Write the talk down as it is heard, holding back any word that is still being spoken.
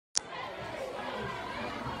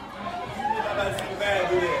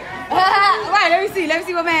Let me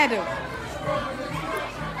see what man do. You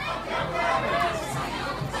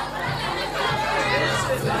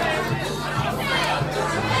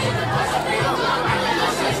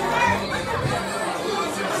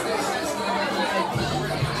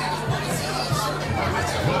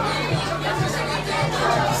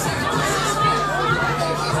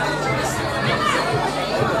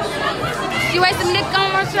waste some lick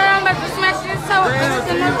on my shirt, I'm about to smash this toe.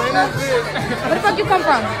 Where the fuck you come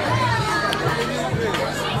from?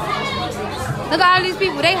 Look at all these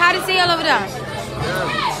people, they hot as hell over there.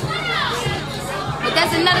 But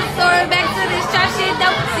that's another story, back to this chop shit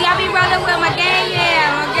though. See, I be rolling with my gang,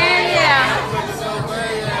 yeah, my gang, yeah.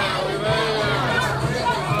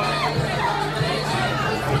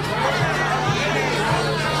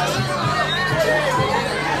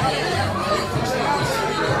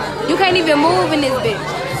 You can't even move in this bitch.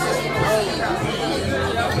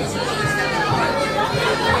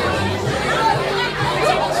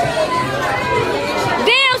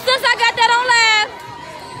 Damn, sis, I got that on live.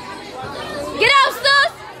 Get out,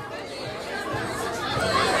 sis.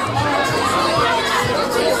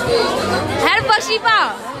 How the fuck she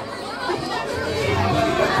fall?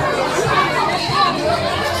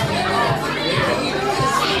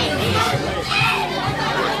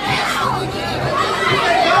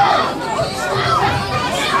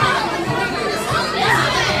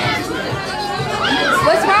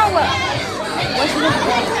 What's wrong with her? What's wrong with her?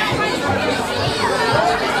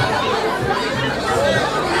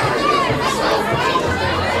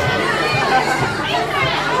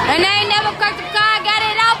 And I ain't never cracked the car, got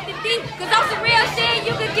it off the beat. Cause on some real shit,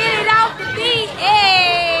 you can get it off the beat.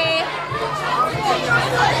 Hey.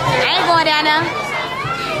 I ain't going down there.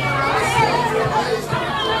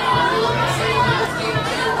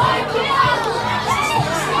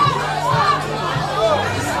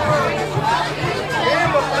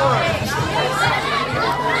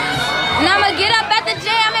 And I'ma get up at the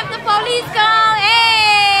jam if the police come. Hey!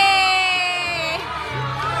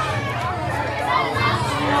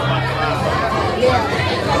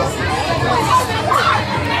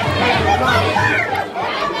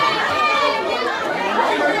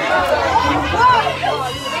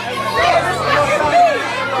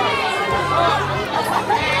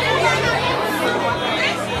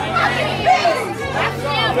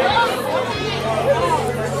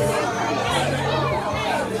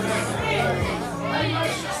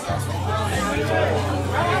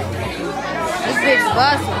 This bitch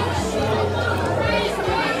busting.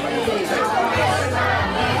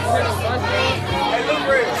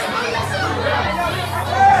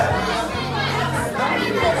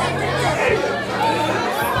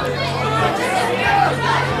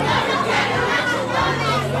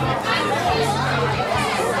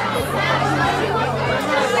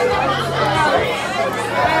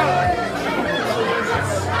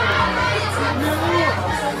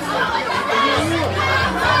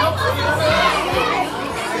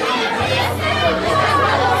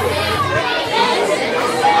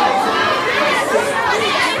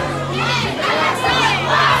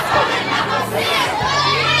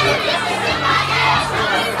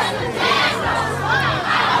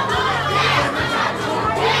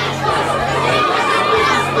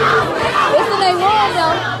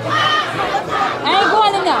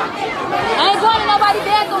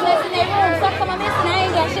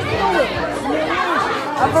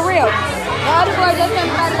 For real. All the boys just came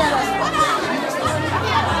out of that.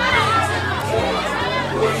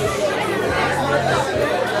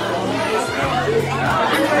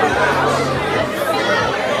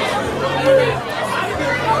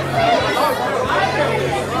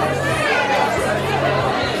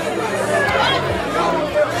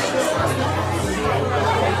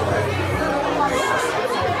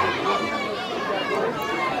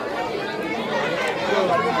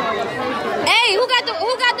 Hey, who got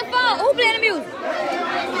the phone? Who playing the music?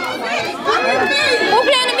 Who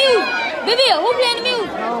playing the music? Vivian, who playing the music?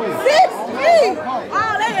 6 feet.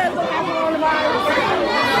 Oh, they just on the bottom.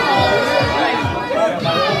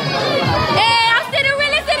 Hey, I'm still the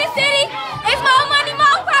realest in the city. It's more money,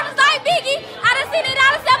 more problems like Biggie. I done seen it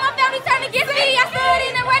all, said my family turned against me. I stood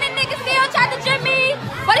in and running niggas still tried to trip me.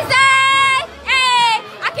 What he say? Hey,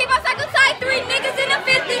 I keep my cycle tight, 3 niggas in the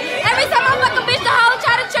 50. Every time I fuck a bitch, the hoe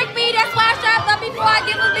try to trick me. That's why I strapped up before I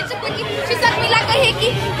give a bitch a quickie. She suck me like a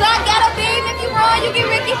hickey. So I got a beam, if you roll, you get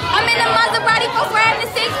Ricky. I'm in the Maserati for riding the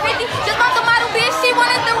 650. Just bought the model bitch, she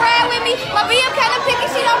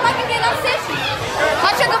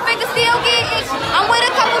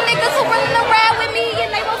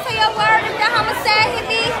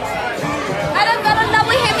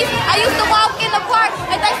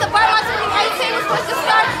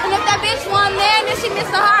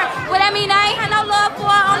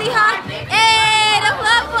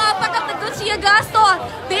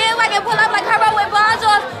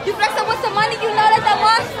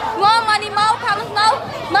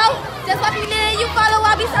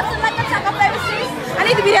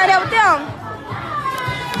need to be down there with them.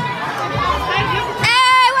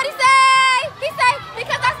 Hey, what he say? He say,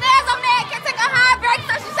 because I says on that, can't take a high break,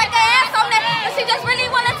 so she shake her ass on that. But she just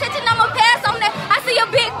really want attention, I'ma pass on that. I see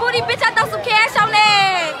your big booty, bitch, I throw some cash on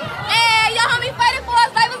that. Hey, your homie fighting for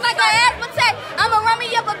us, life was like an ass protect. I'ma run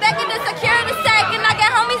me up a back in the security sack, and I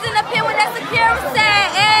got homies in the pit with that security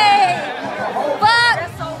sack. Hey,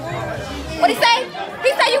 fuck. What he say?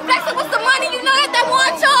 He say you flexing with some money, you know that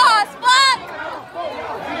one charge. Fuck.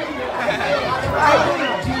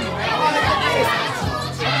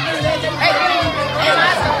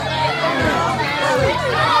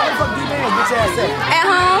 At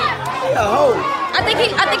home? I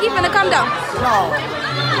think he finna come down. No.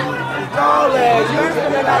 You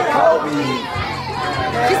feeling like Kobe.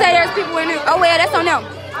 She said there's people in there. Oh well, that's on them.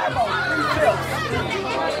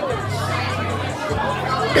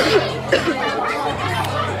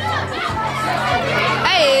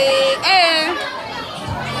 Hey.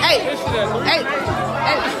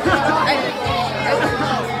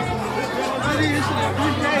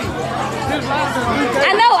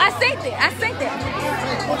 I know, I synced it.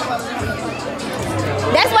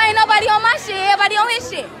 That's why ain't nobody on my shit, everybody on his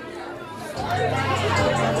shit.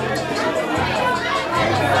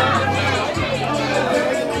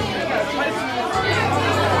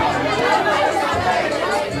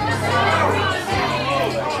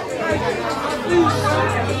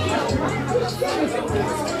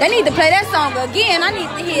 They need to play that song again. I need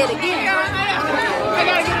to hear it again. I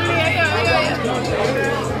gotta get in there.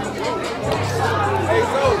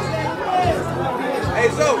 Hey,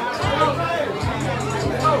 so.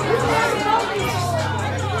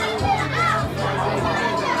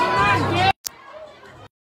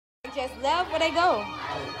 Just left where they go.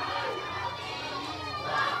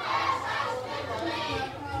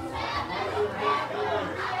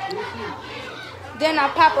 Then I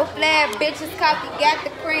pop a flag, bitches coffee, got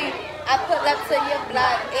the cream. I pull up to your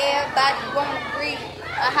block, everybody wanna breathe.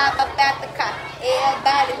 I hop up at the car,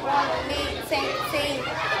 everybody wanna meet. Tink,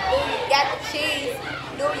 do you got the cheese?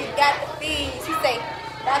 Do you got the fees? He say,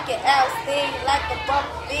 rock it out, sting like a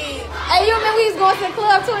bumblebee. Hey, you remember we was going to the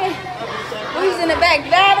club too? We was in the back,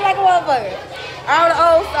 driving like a motherfucker. All the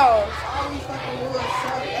old songs.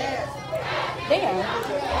 Damn.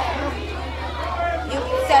 You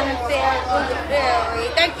be selling fair, blueberry.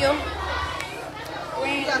 Thank you.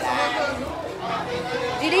 Green line.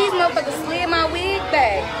 Did these motherfuckers slid my wig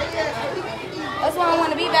back? That's why I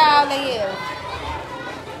want to be by all they is.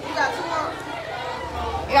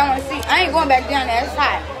 Y'all want to see? I ain't going back down there. It's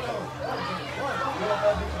hot.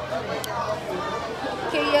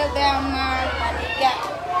 Kill you down, man. Yeah.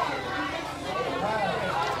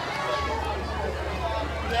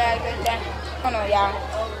 Hold on, y'all.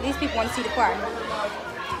 These people want to see the party.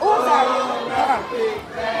 Oh, sorry.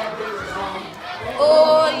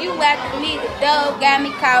 Oh, you after me. The dog got me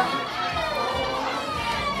caught.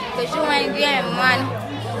 Cause you ain't getting money.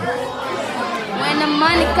 When the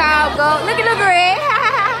money call go. Look at the red.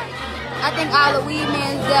 I think all the weed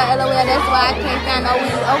men's there. LOL. That's why I can't find no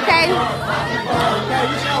weed. Okay?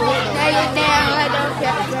 Now you down. I don't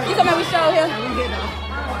care. You come here, we show here.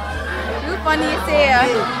 You funny as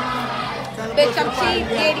hell. Bitch, I'm cheap,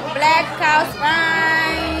 getty black, house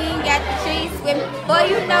fine, got the cheese with me. Boy,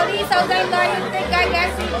 you know these hoes ain't learn, you think I got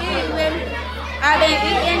CG with me. I been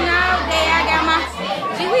eating all day, I got my...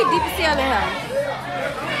 Gee, we deep as hell in her.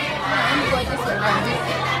 Let me go this way.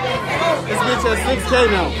 This bitch at 6K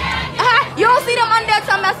now. You don't see them under there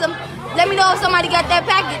talking about some... Let me know if somebody got that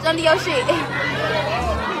package under your shit.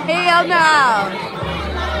 Hell no.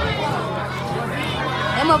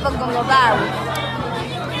 That motherfucker gonna go viral.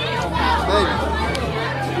 Baby.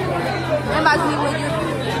 That must be what you're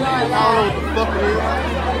doing. I don't know what the fuck it is.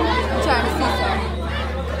 I'm trying to see something.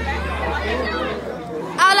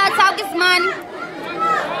 All I talk is money.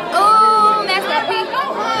 Ooh, that's a people.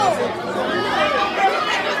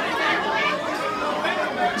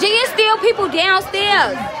 G, it's still people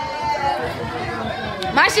downstairs.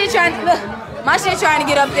 My shit trying to look. My shit trying to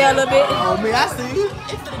get up there a little bit. Oh, man, I see you.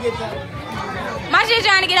 It's gonna get there. My shit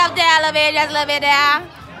trying to get up there a little bit, just a little bit there.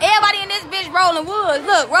 Everybody in this bitch rolling woods.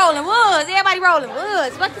 Look, rolling woods. Everybody rolling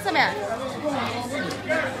woods. Fuck this about.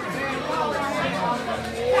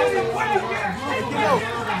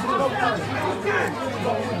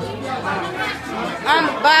 I'm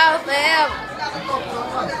about forever.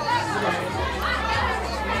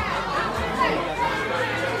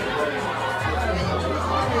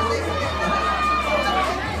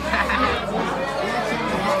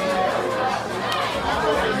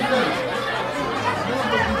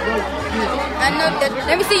 I know that.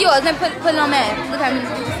 Let me see yours. Let me put it on man. Look how many.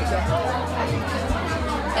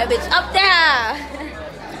 That bitch up there.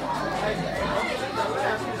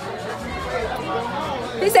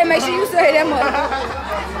 He said, make sure you say that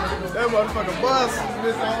motherfucker. That motherfucker bust.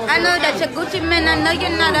 I know that you're Gucci man. I know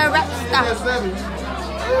you're not a rap star. 7K.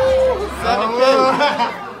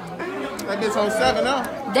 That bitch on 7 now.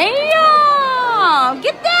 Damn!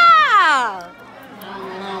 Get down!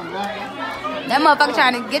 That motherfucker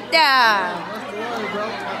trying to get down.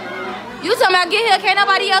 You talking about get here, can't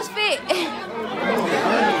nobody else fit.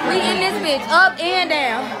 We in this bitch, up and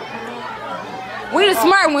down. We the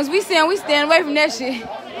smart ones, we stand away from that shit.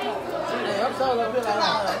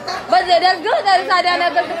 But that's good that it's not down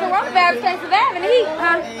there because the coronavirus can't survive in the heat,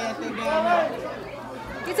 huh?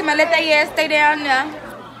 You talking about let that ass stay down there.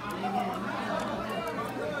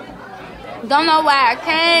 Don't know why I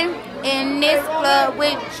came in this club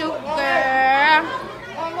with you, girl.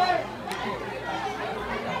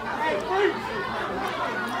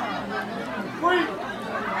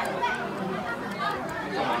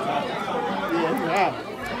 Yeah.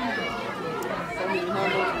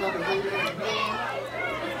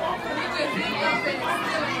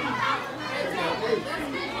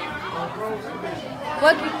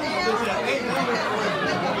 What? You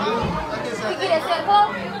get that set up?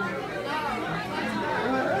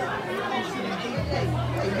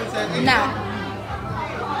 Nah.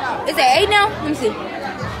 Is it 8 now? Let me see.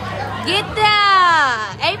 Get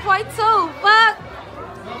that. 8.2. Fuck.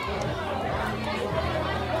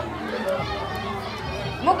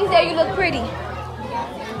 Mookie said you look pretty.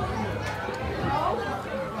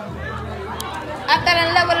 I got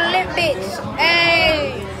in love with a lit bitch.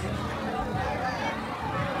 Hey.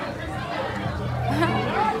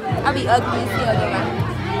 I be ugly as hell though, man.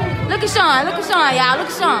 Look at Sean, y'all. Look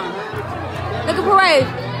at Sean. Look at Parade.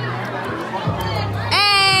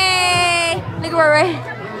 Hey, look at Parade.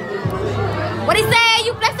 What he say?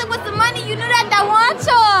 You blessed with some money, you knew that one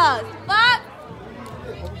choice. Fuck.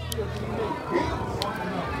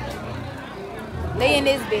 They in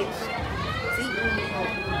this bitch. See?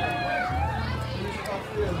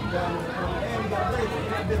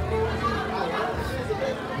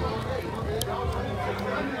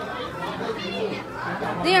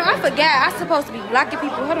 Damn, I forgot. I'm supposed to be blocking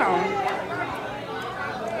people. Hold on.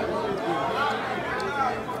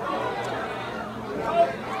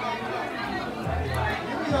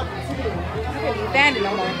 I can't be standing no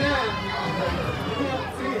more.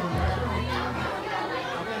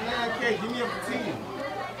 Give me up for 10.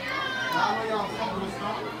 I know y'all fucking with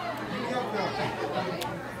stuff. Give me up there.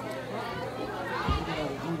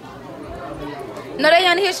 No, they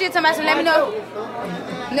don't hear shit. Somebody said, let me know.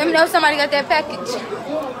 Let me know if somebody got that package.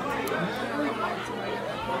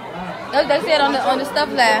 That's what they said on the stuff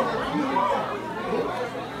line.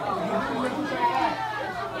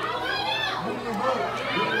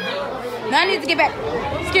 Now I need to get back.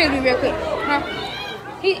 Excuse me real quick. Huh?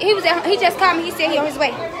 He just called me. He said he on his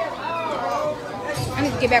way. I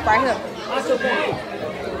need to get back right here.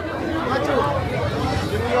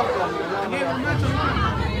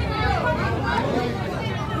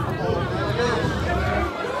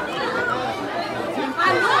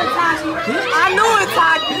 I knew it,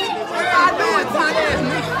 Tati.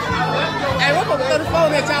 Hey, we're gonna throw the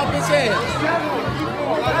phone at y'all bitch ass.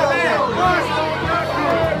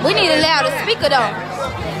 We need a louder speaker though.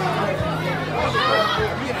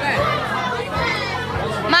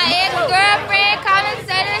 My ex-girlfriend called and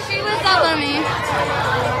said that she was over me.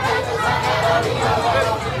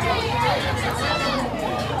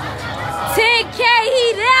 $10K, he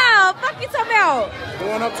down. Fuck you talking about?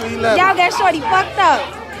 Going up to 11. Y'all got shorty fucked up.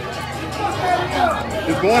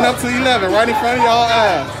 It's going up to 11, right in front of y'all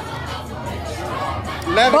eyes.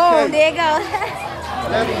 11K. Boom, there you go.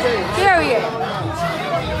 11K. Period.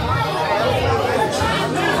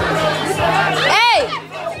 Hey!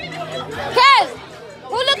 Cuz!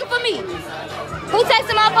 Who looking for me? Who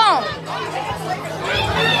texting my phone?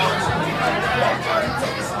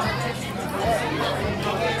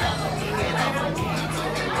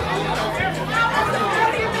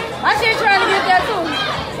 My shit trying to get there too.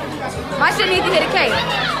 My shit need to hit a K.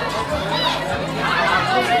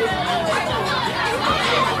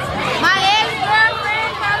 My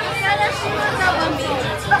ex-girlfriend called me said that she was over me.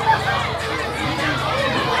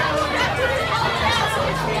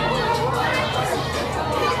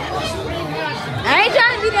 I ain't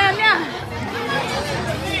trying to be down now.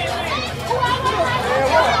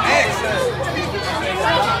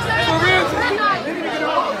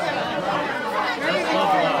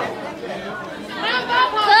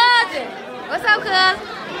 Cousin, what's up, cuz?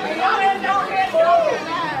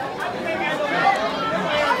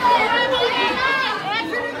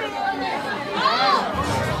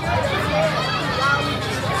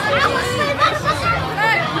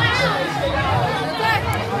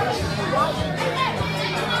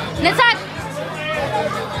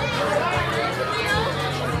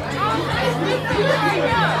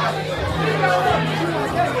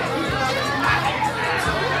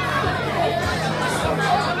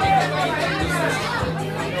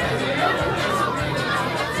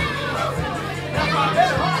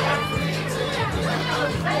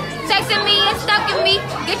 fucking me.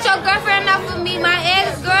 Get your girlfriend off of me. My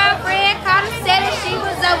ex-girlfriend called and said that she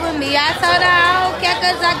was over me. I told her I don't care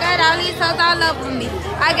cause I got all these hoes all over me.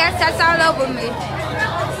 I got tats all over me.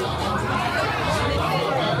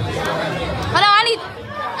 Hold on,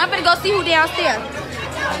 I'm gonna go see who downstairs.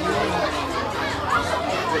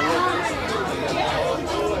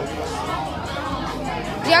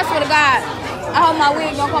 Yeah, I swear to God, I hope my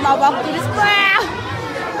wig gonna come out walking through this crowd.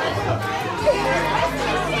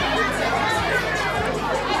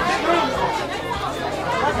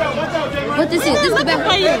 What this is? This is the best.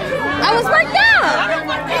 I was worked out.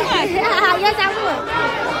 Yes, I was.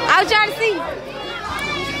 I was trying to see.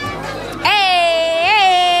 Hey.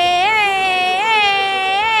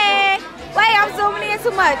 Wait, I'm zooming in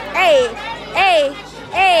too much. Hey.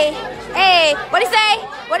 What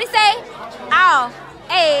he say? Oh.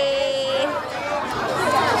 Hey.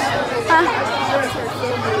 Huh?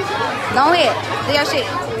 Go ahead. Do your shit.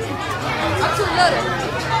 I'm too little.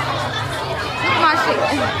 Look at my shit.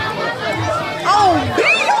 Oh,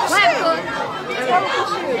 bitch! What happened?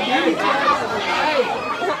 Let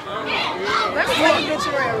me take a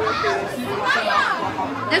picture real quick.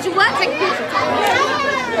 Did you what? Take a picture.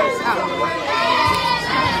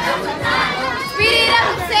 Speed it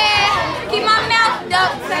up, say. Keep my mouth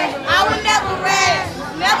up, say. I would never rap,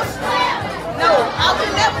 never slap. No, I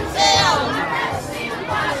would never tell.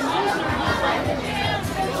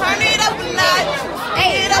 Turn it up a notch.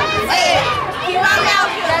 Hey, Turn it up a head. Keep my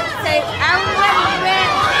mouth up. say. I remember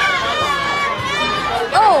rap.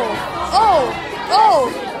 Oh.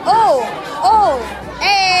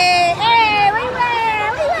 Hey, where you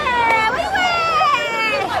at?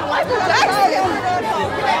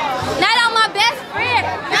 Not on my best friend.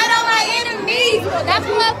 Not on my enemies. Not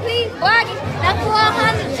for a please buggy. Not for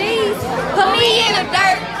 100 G's. Put me in the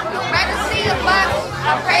dirt. Rather see the box.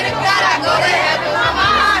 I pray to God I go to heaven with my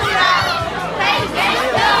heart shot. Play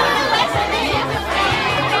gangsta.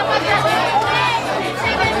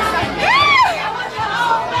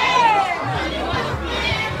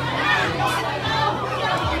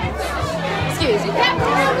 Excuse me.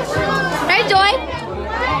 Hey, Joy.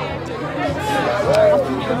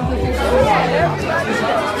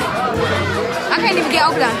 I can't even get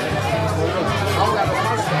over there.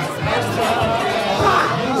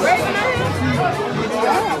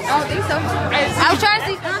 I don't think so. I was trying to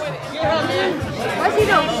see. What's he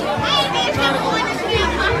doing?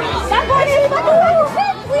 Stop going in.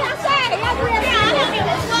 We outside.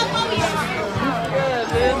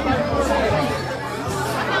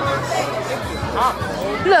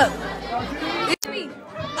 Look. It's me.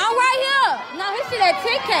 I'm right here. No, his shit at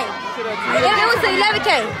 10K. It was 11K.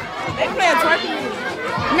 They playing twerking.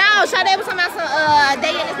 No, Sade was talking about some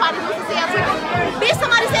they in this party to see us. Bitch,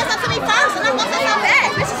 somebody said something to me first, and I'm gonna say something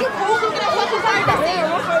back. Bitch, she cool. Who can I fuck with her?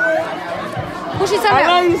 Who she talking about?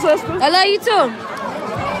 I love you, sister. I love you too.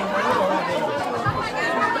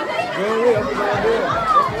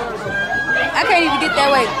 I can't even get that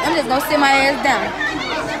way. I'm just gonna sit my ass down.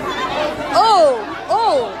 Oh.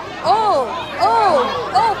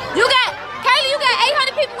 You got, Kaylee, you got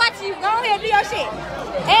 800 people watching you. Go ahead, do your shit.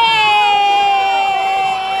 Hey.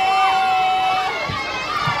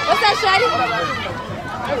 What's that, shawty?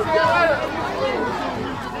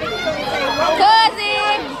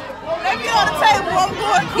 Cousin. Let me get on the table. I'm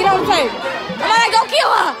going. Get on the table. Come on, go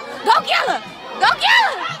kill her. Go kill her.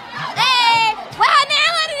 Hey, where her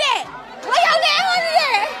name under that? Where your name under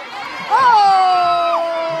that? Oh.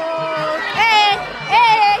 Hey.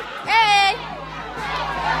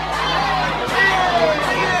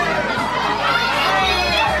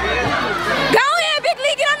 Go ahead, Big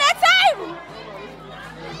Lee, get on that table.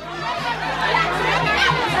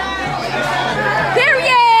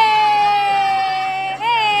 Period.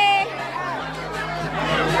 Hey.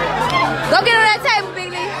 Go get on that table, Big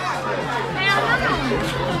Lee.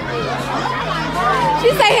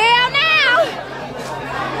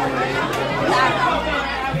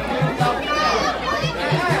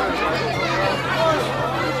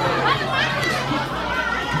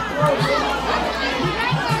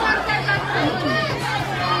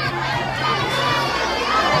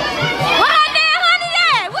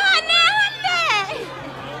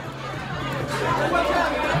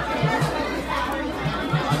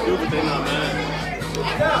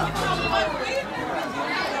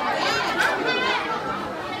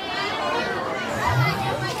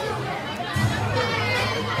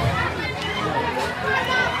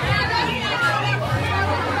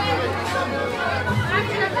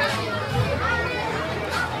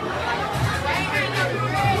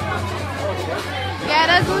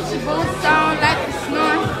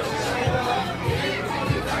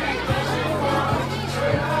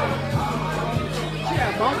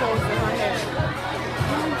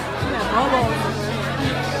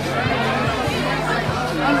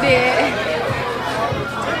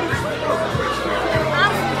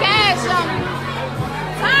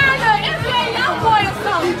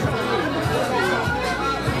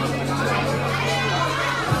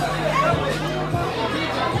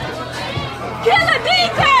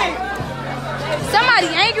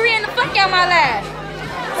 my live?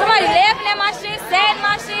 Somebody laughing at my shit, sad at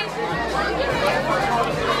my shit.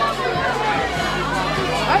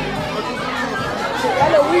 That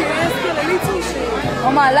little weird ass killing me too, shit.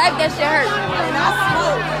 On my life, that shit hurt. And I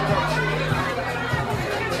smoke.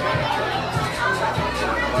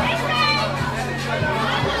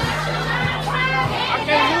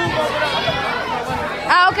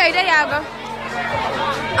 Oh, okay, there y'all go.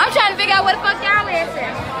 I'm trying to figure out where the fuck y'all is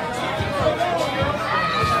at.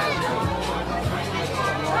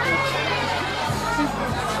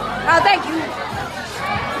 Oh, thank you.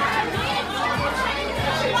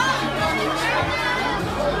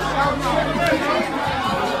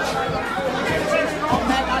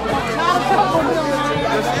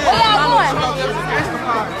 Where y'all going?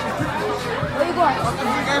 Where you going? I'm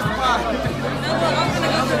gonna go to the park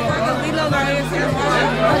because we love our ass in the park.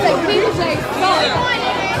 I'm gonna take people to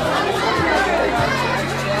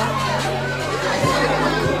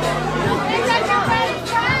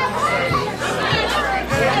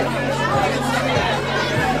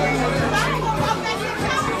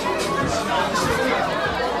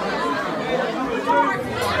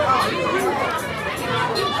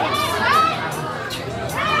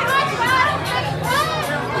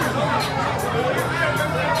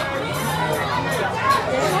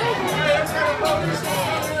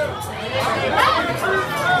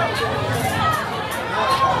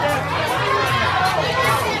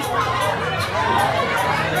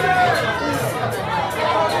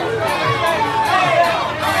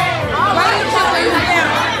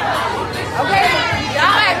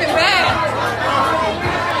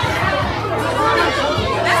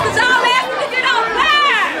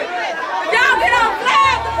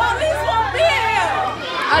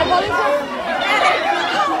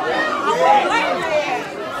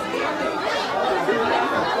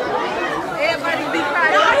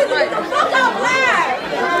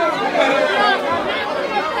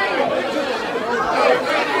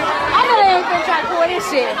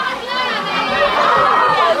shit.